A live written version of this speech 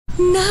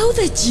Now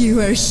that you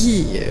are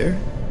here,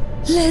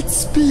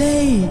 let's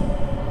play.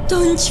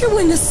 Don't you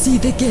wanna see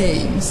the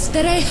games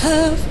that I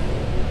have?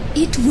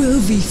 It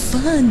will be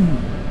fun.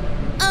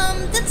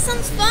 That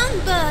sounds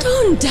fun, but...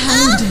 Don't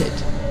doubt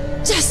it.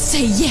 Just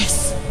say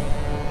yes.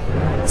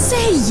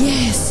 Say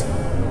yes.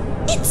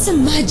 It's a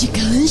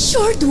magical and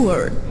short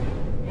word.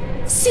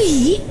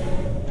 See?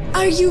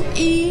 Are you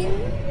in?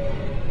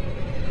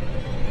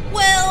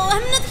 Well,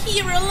 I'm not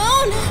here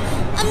alone.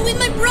 I'm with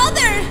my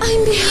brother.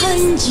 I'm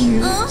behind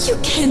you. You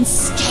can't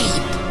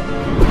escape.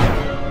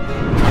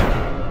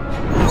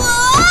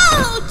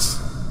 Ouch!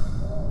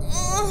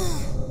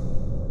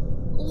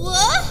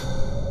 What?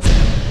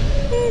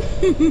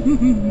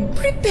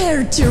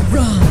 Prepare to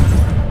run.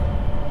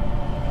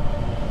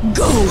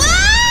 Go.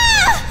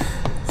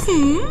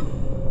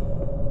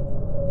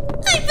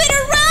 I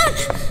better run!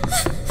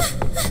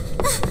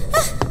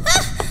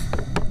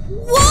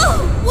 Whoa!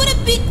 What a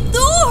big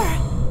door!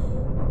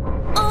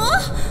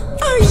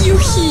 Are you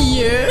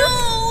here?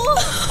 No!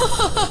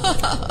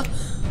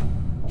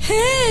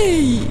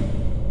 Hey!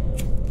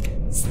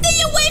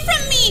 Stay away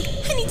from me!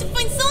 I need to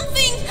find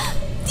something!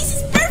 This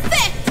is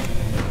perfect!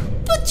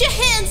 Put your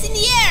hands in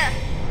the air!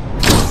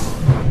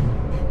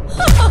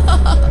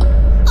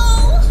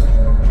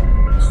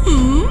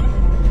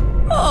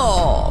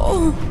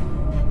 Oh.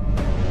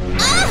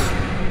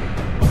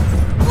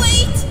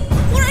 Wait!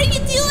 What are you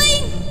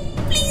doing?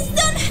 Please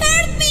don't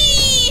hurt me!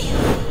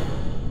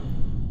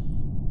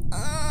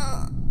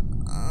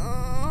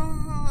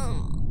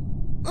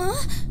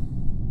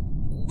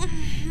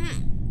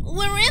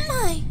 Where am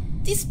I?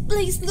 This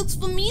place looks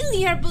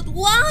familiar, but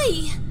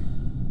why?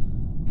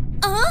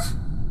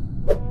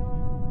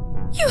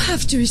 You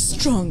have to be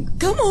strong.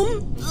 Come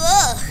on.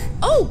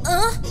 Oh!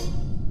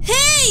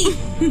 Hey!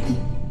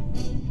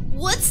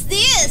 What's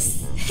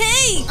this?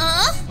 Hey!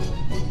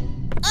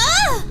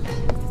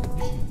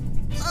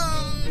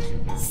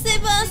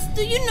 Sebas,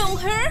 do you know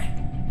her?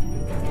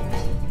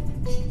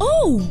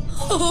 Oh,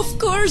 of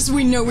course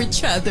we know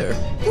each other.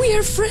 We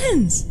are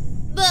friends.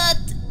 But,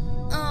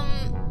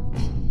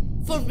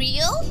 for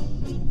real?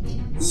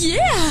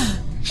 Yeah.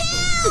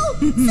 Help!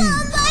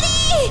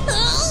 Somebody!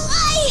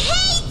 I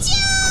hate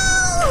you!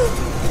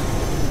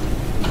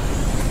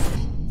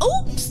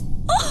 Oops.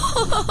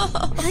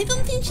 I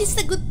don't think she's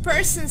a good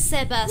person,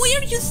 Sebas. Why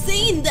are you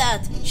saying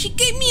that? She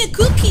gave me a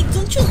cookie.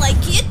 Don't you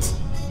like it?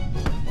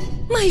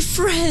 My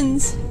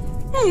friends.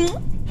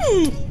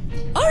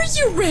 Are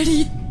you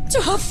ready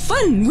to have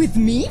fun with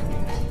me?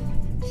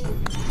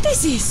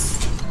 This is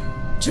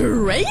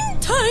train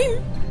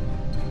time.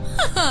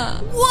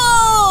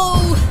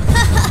 Whoa!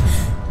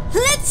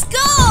 Let's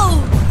go!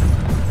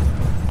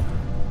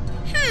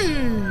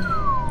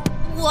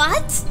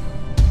 What?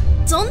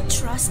 Don't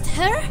trust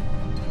her?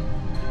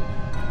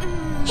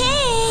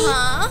 Hey!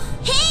 Huh?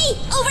 Hey!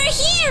 Over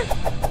here!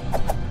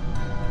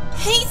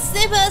 Hey,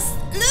 Sebas,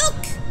 look!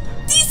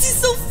 This is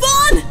so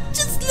fun!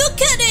 Just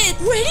look at it!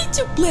 Ready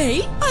to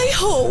play? I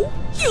hope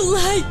you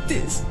like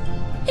this.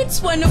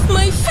 It's one of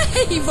my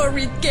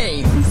favorite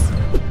games.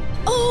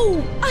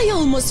 Oh, I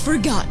almost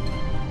forgot.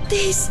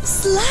 This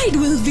slide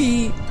will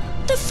be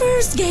the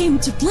first game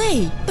to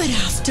play. But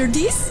after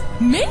this,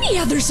 many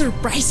other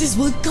surprises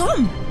will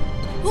come.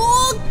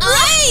 Oh,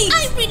 great!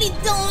 I really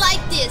don't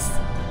like this.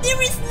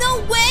 There is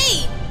no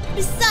way.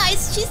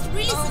 Besides, she's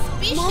really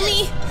suspicious.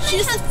 Mommy,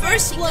 she's the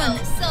first one.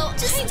 So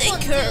just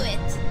take her.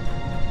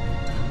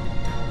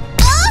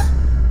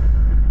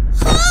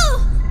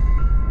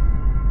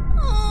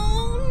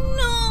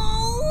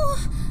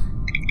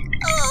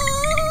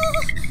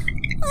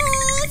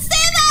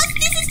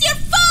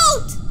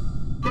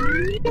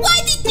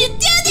 Why did you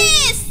do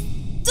this?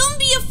 Don't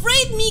be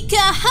afraid, Mika.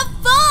 Have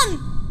fun.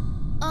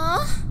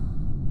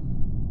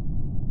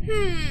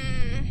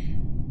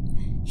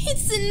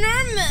 It's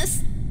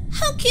enormous.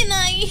 How can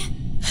I?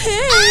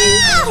 Hey!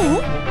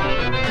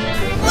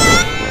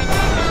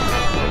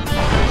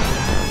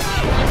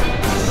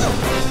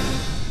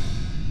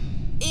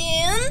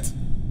 And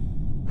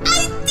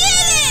I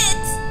did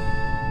it!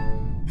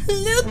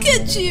 Look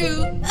at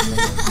you.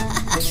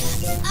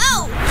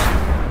 Ouch!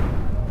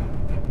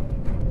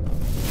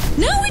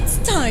 Now it's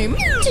time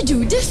to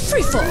do the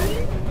free fall.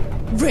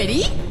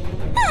 Ready?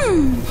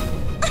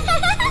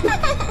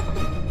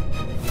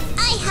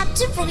 I have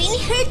to bring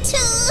her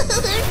too.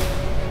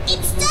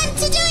 It's time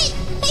to do it.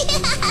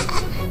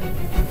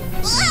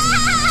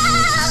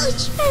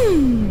 Ouch!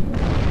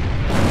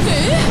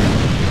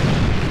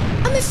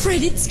 I'm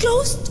afraid it's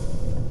closed.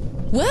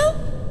 Well,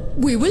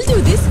 we will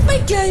do this by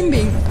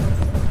climbing.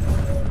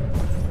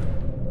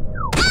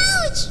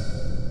 Ouch!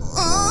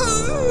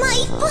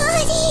 My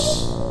body.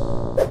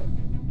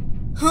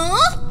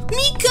 Huh?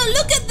 Mika,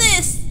 look at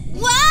this!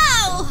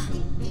 Wow!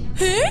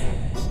 Hey!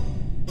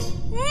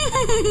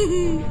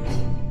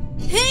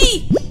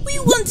 We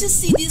want to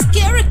see these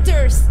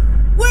characters!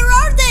 Where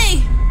are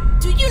they?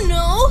 Do you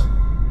know?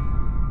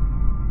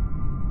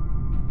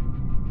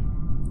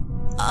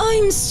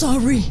 I'm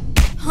sorry.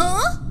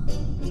 Huh?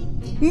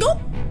 No.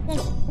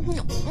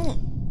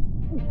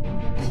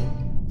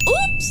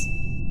 Oops.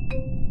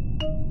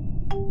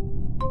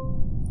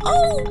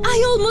 Oh,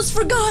 I almost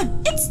forgot.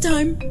 It's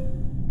time.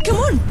 Come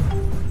on.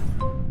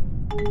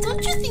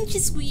 Don't you think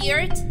she's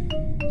weird?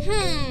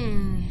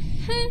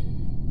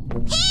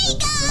 Hey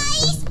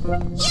guys!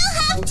 You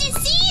have to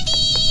see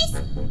this!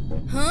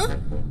 Huh?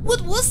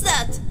 What was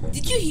that?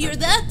 Did you hear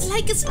that?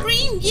 Like a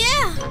scream,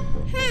 yeah!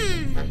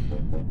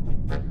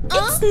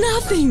 It's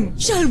nothing.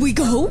 Shall we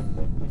go?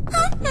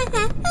 Oh,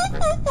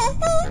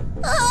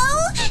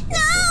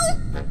 no!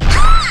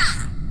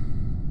 Ah!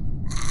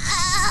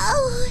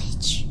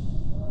 Ouch!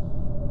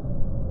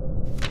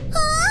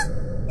 Huh?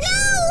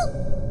 No!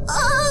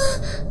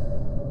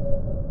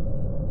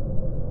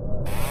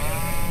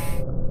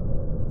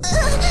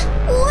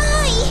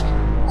 Why?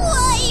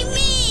 Why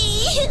me?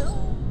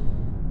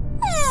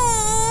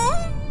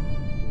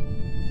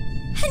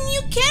 A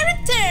new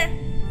character!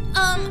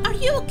 Are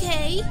you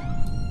okay?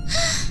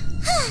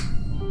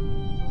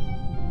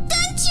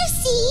 Don't you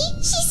see?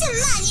 She's a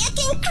maniac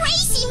and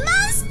crazy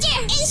monster!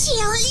 And she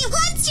only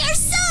wants your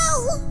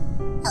soul!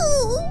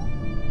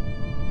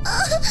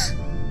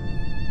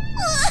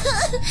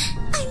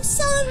 I'm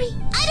sorry.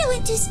 I don't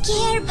want to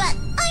scare, but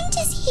I'm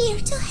just here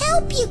to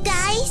help you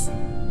guys.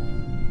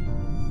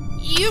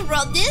 You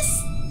wrote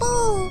this?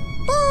 Boo,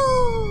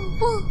 boo,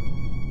 boo.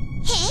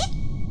 Huh?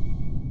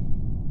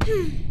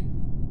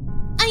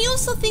 I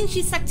also think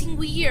she's acting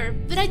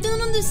weird, but I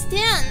don't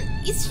understand.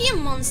 Is she a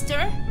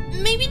monster?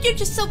 Maybe you're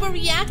just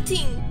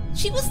overreacting.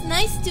 She was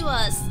nice to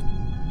us.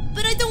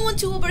 But I don't want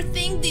to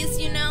overthink this,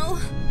 you know?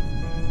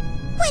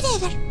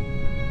 Whatever.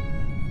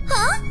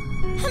 Huh?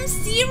 I'm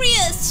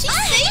serious. She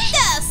saved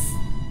us.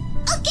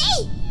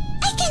 Okay,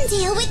 I can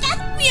deal with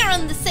that. We are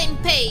on the same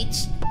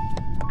page.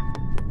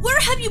 Where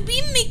have you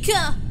been,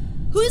 Mika?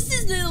 Who is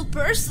this little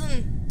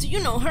person? Do you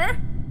know her?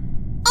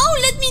 Oh,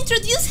 let me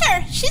introduce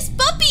her. She's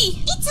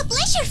Poppy. It's a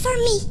pleasure for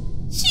me.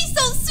 She's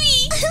so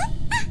sweet.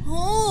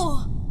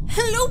 Oh,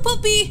 hello,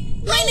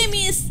 Poppy. My name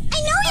is...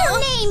 I know your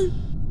name.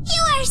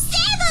 You are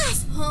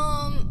Sebas.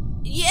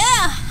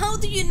 Yeah. How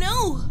do you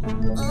know?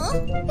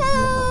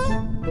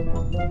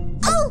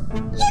 Oh,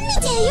 let me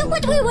tell you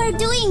what we were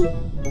doing.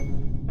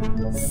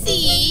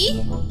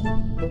 See?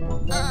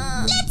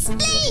 Let's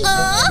play.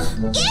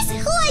 Guess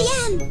who I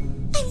am?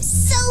 I'm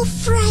so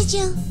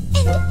fragile,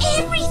 and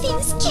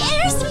everything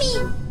scares me.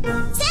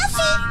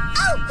 Selfie!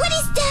 Oh, what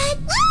is that?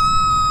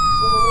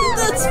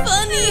 That's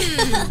funny.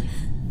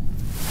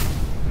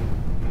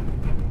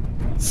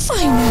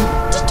 Finally,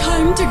 the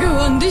time to go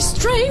on this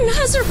train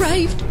has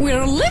arrived.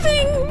 We're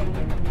leaving.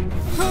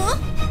 Huh?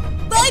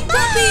 Bye,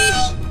 Poppy.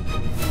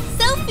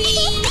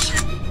 Selfie.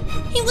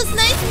 It was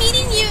nice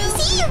meeting you.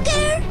 See you,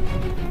 girl.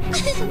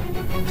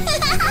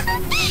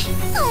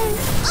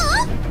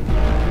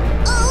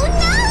 Oh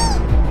no!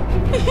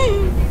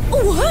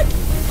 What?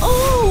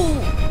 Oh!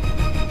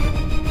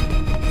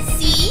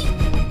 See?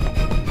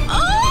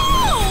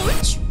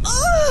 Ouch!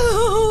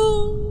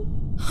 Oh!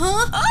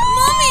 Huh?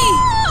 Mommy!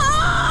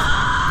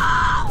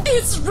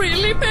 It's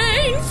really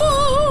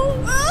painful!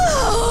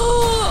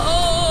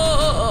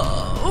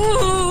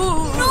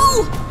 No!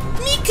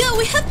 Mika,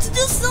 we have to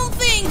do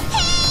something!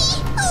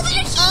 Hey! Over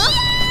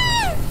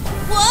here!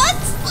 What?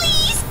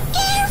 Please,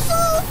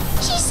 careful!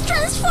 She's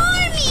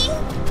transforming!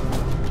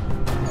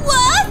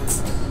 What?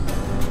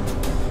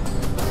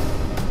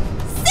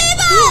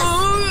 Sebas!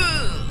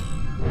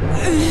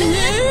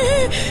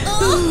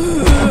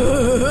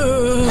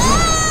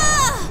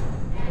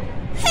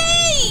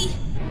 Hey!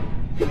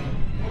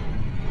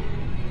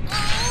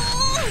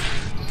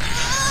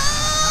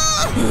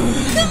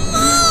 Come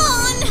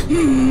on!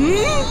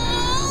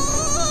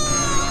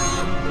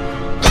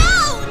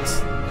 Ouch!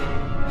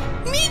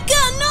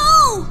 Mika, no!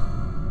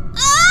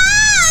 Stop!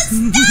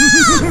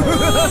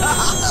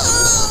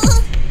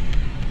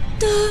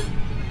 The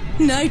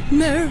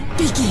nightmare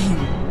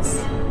begins.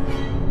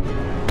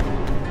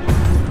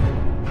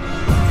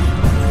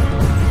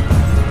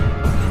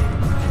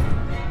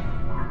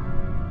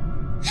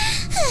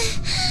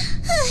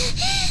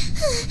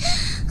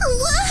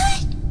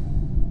 What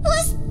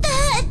was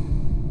that?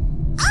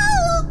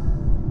 Oh!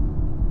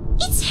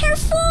 It's her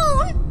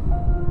phone!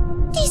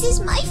 This is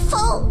my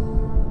phone!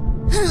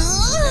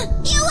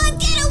 You won't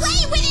get away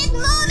with it,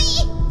 Mommy!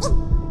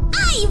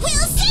 I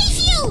will save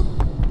you!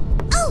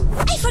 Oh,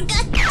 I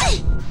forgot!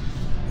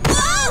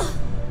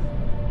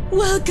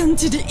 Welcome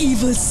to the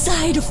evil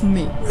side of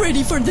me.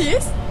 Ready for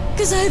this?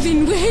 Cause I've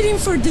been waiting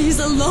for this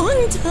a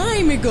long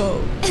time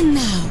ago. And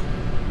now,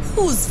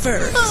 who's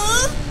first?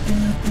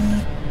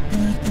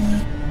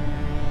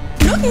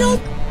 Knock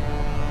knock!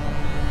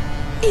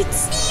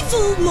 It's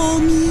evil,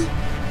 Mommy!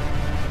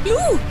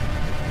 Look!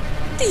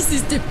 This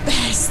is the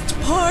best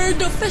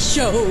part of the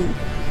show!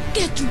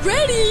 Get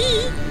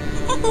ready!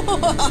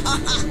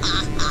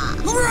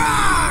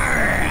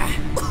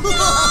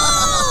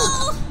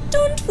 No!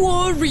 Don't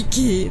worry,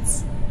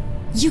 kids.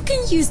 You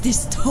can use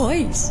these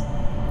toys.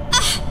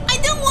 I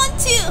don't want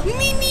to!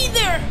 Me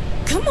neither!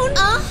 Come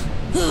on.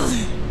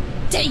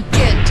 Take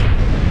it!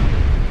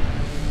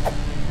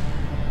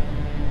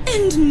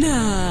 And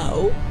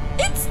now,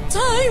 it's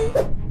time.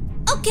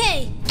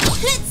 Okay,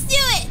 let's do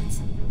it!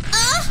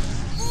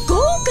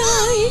 Go,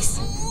 this?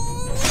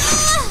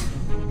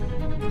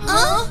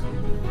 Huh?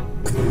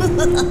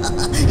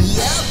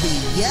 Yummy,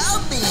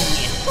 yummy!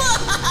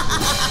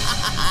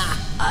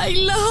 I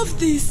love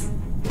this.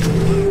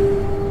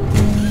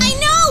 I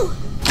know!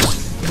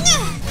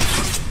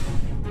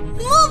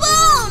 Move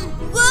on!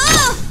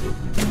 Whoa!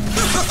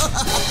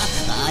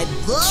 I'm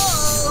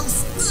close!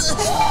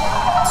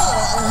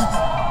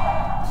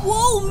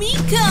 Whoa,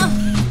 Mika!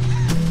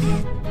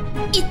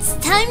 It's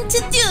time to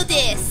do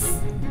this!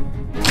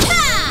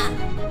 Ha!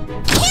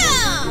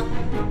 Yeah!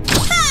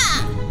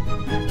 Ha!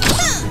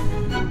 Ha!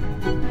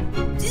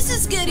 This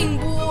is getting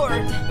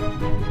bored.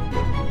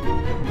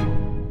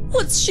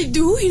 What's she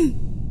doing?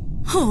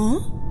 Huh?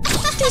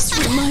 This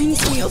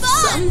reminds me of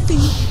something.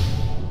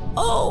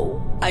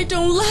 Oh, I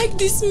don't like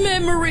this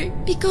memory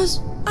because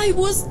I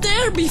was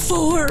there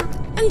before.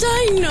 And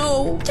I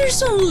know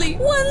there's only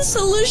one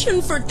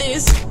solution for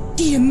this.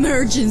 The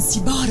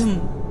emergency bottom.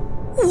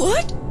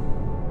 What?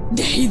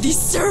 They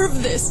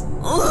deserve this.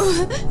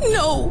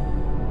 No,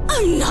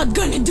 I'm not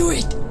gonna do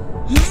it.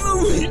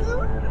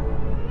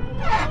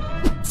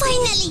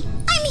 Finally,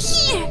 I'm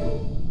here!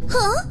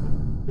 Huh?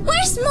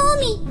 Where's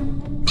Mommy?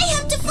 I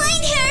have to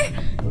find her!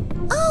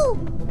 Oh,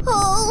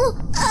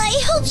 I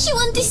hope she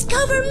won't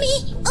discover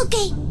me.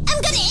 Okay,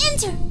 I'm gonna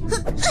enter.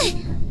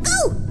 Go!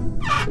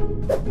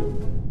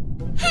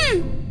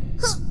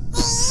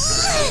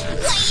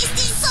 Why is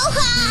this so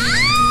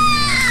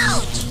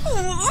hot?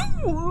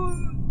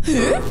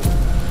 Huh?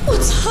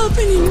 What's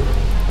happening?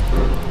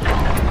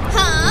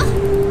 Huh?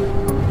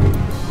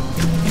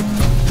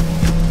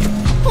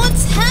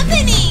 What's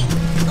happening?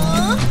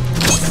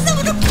 This is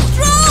out of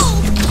control!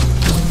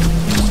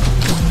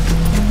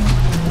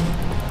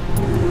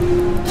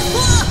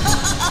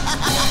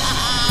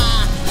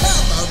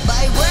 I'm on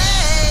my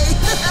way!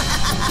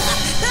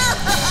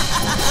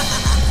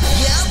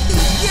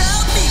 Yummy,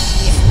 yummy!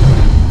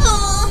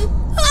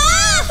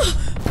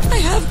 I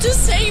have to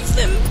save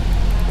them.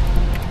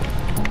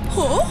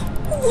 Huh?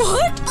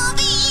 What?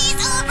 Poppy is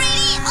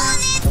already on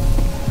it!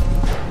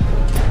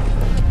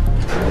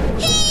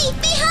 Hey,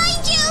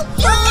 behind you!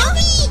 Look at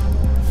me!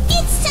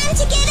 It's time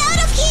to get out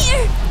of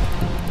here!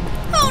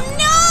 Oh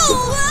no!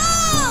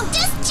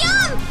 Just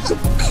jump!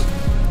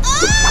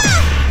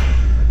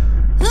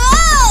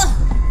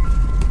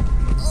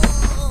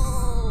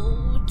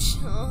 Ouch.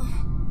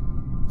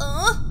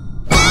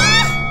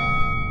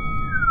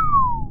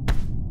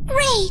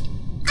 Great!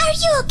 Are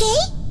you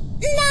okay?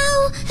 No!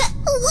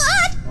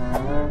 What?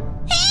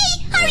 Hey!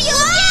 Are you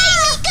okay,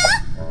 Mika?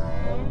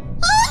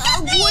 Look at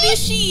me! What is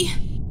she?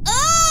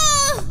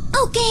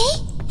 Okay,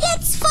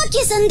 let's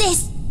focus on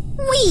this.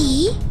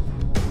 We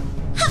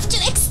have to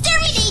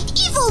exterminate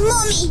evil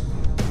Mommy.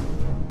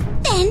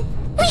 Then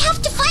we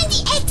have to find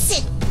the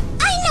exit.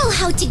 I know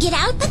how to get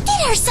out, but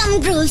there are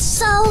some rules.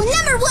 So,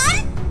 number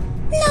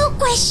 1, no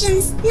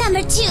questions.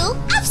 Number 2,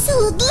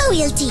 absolute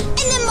loyalty. And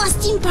the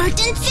most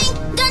important thing,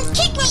 don't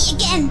kick me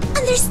again.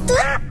 Understood?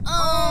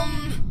 Okay.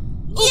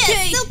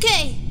 Yes,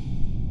 okay.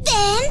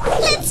 Then,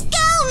 let's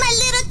go, my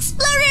little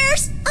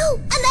explorers. Oh,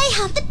 and I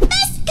have the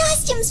best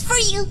costumes for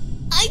you.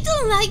 I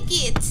don't like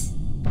it.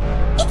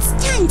 It's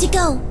time to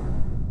go.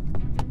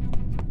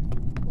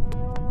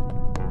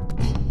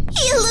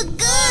 You look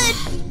good.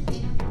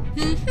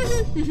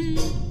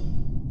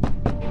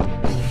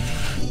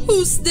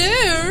 Who's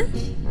there?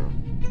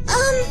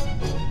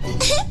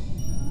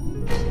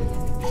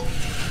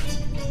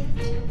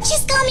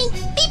 She's coming.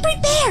 Be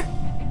prepared.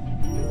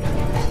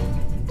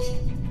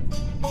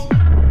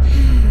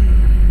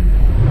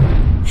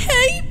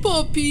 Hey,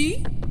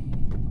 Poppy.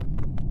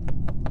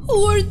 Who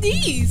are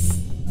these?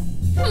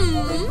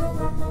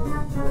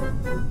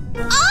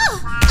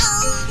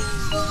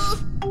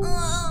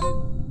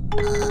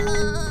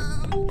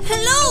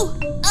 Hello?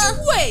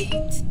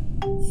 Wait.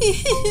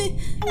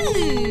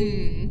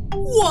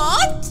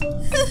 What?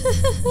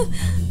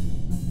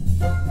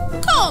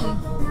 Come.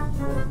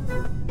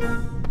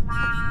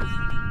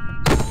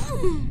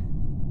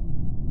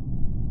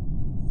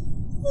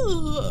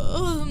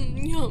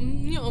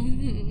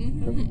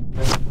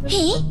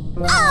 Hey?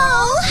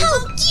 Oh, how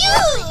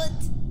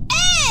cute!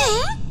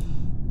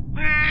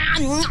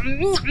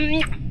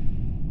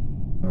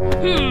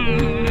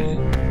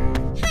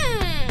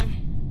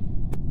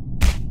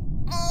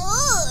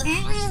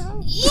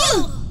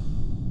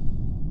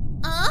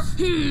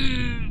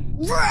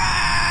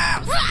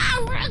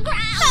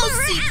 How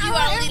sick you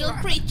are, little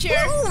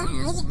creature.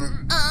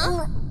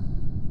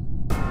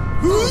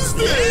 Who's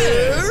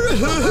there?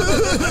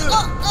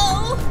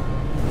 Uh-oh.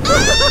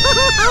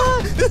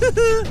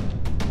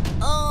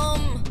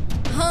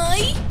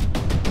 Hi?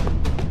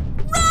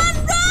 Run,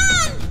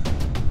 run!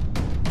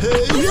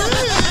 Hey,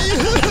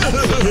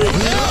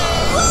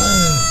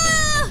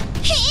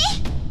 Hey,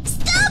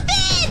 stop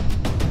it!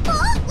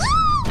 Run,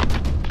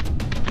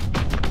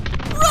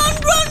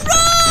 run,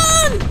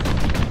 run!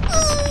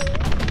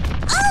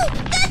 Oh,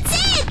 that's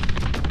it!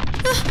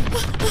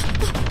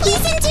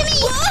 Listen to me!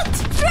 What?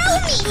 Throw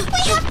me! We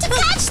have to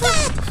catch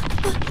that!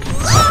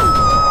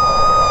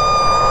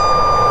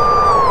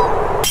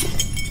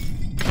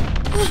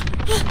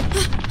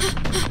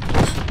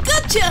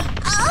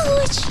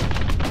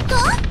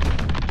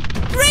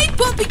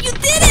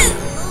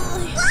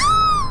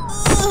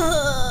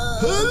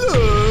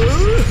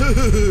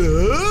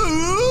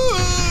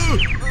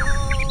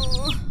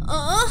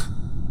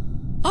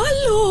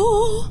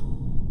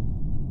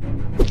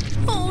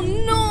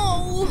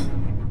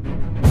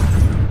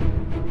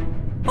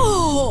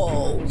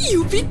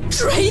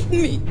 betrayed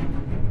me.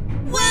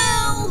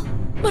 Well...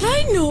 But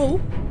I know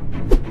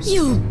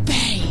you'll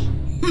pay.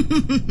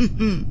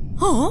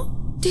 Huh?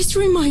 This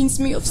reminds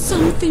me of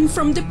something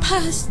from the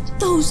past.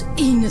 Those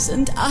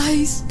innocent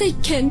eyes. They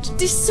can't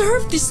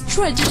deserve this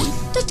tragedy.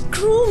 That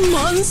cruel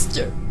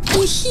monster.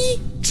 Was he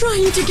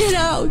trying to get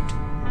out?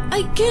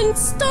 I can't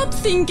stop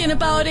thinking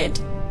about it.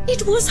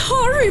 It was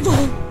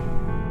horrible.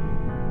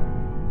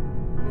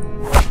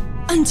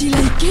 Until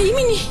I came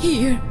in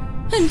here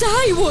and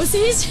I was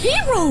his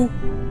hero.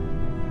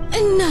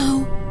 And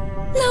now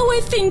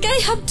I think I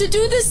have to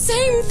do the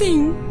same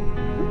thing.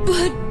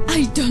 But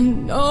I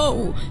don't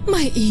know.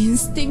 My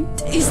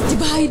instinct is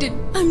divided.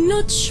 I'm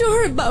not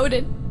sure about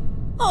it.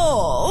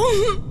 Oh,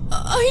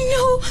 I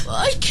know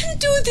I can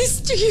do this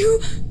to you.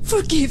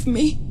 Forgive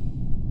me.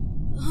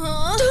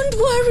 Huh? Don't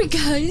worry,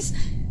 guys.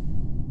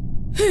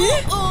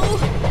 Uh-oh.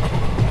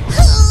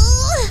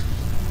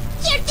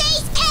 Your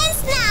days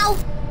ends now!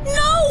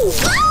 No!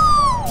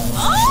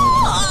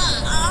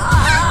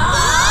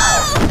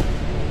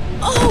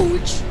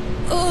 Ouch!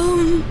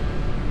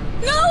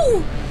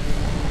 No!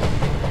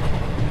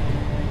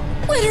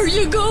 Where are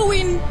you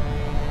going?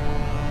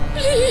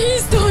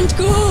 Please don't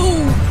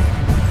go!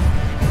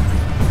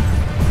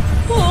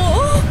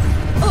 Oh?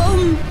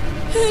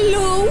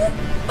 Hello?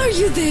 Are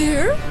you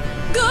there?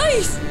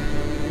 Guys!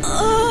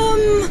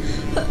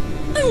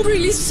 I'm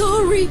really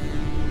sorry.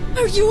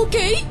 Are you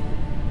okay?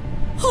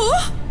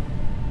 Huh?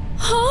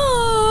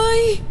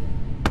 Hi!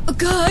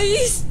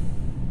 Guys?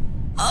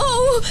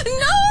 Oh,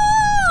 no!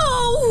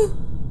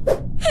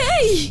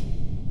 Hey!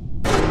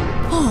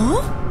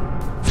 Huh?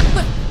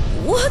 But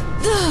what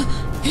the?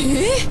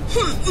 Eh?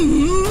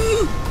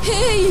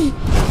 Hey!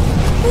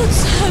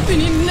 What's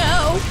happening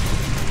now?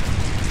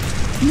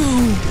 No!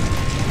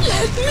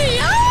 Let me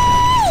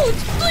out!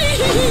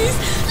 Please!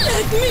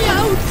 Let me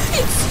out!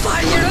 It's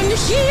fire in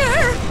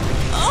here!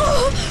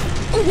 Oh!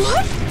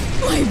 What?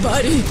 My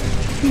body!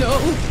 No!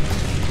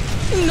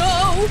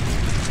 No!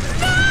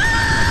 No!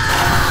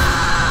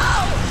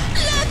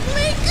 Let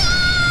me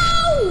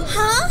go!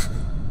 Huh?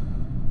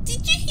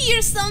 Did you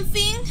hear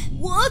something?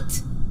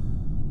 What?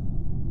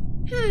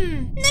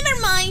 Never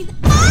mind.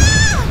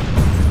 Ah!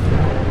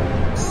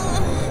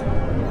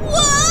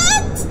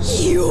 What?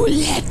 You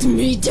let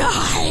me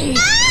die!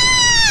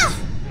 Ah!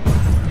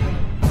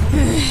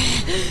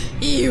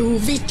 You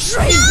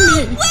betrayed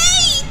me!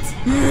 Wait!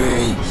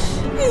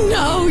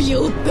 Now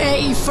you'll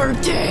pay for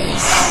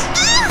this!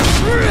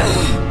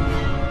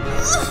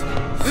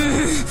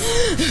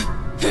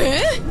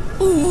 Eh?